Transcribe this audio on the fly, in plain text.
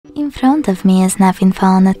In front of me is Nothing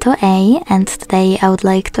Phone 2A, and today I would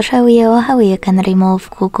like to show you how you can remove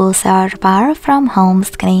Google search bar from home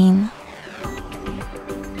screen.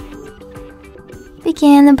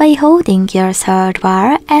 Begin by holding your search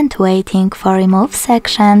bar and waiting for remove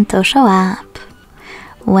section to show up.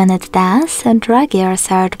 When it does, drag your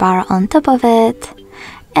search bar on top of it,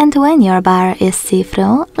 and when your bar is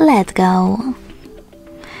see-through, let go.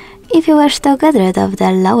 If you wish to get rid of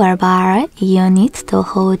the lower bar, you need to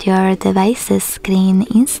hold your device's screen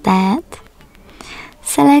instead.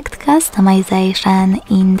 Select Customization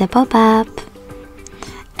in the pop-up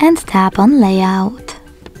and tap on Layout.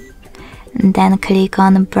 Then click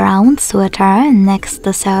on Brown switcher next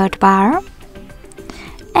to search bar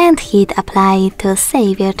and hit Apply to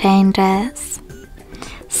save your changes.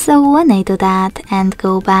 So when I do that and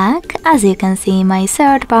go back, as you can see, my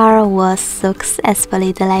search bar was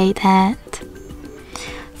successfully deleted.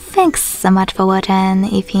 Thanks so much for watching.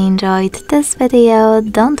 If you enjoyed this video,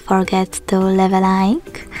 don't forget to leave a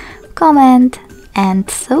like, comment and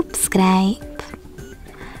subscribe.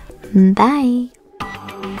 Bye!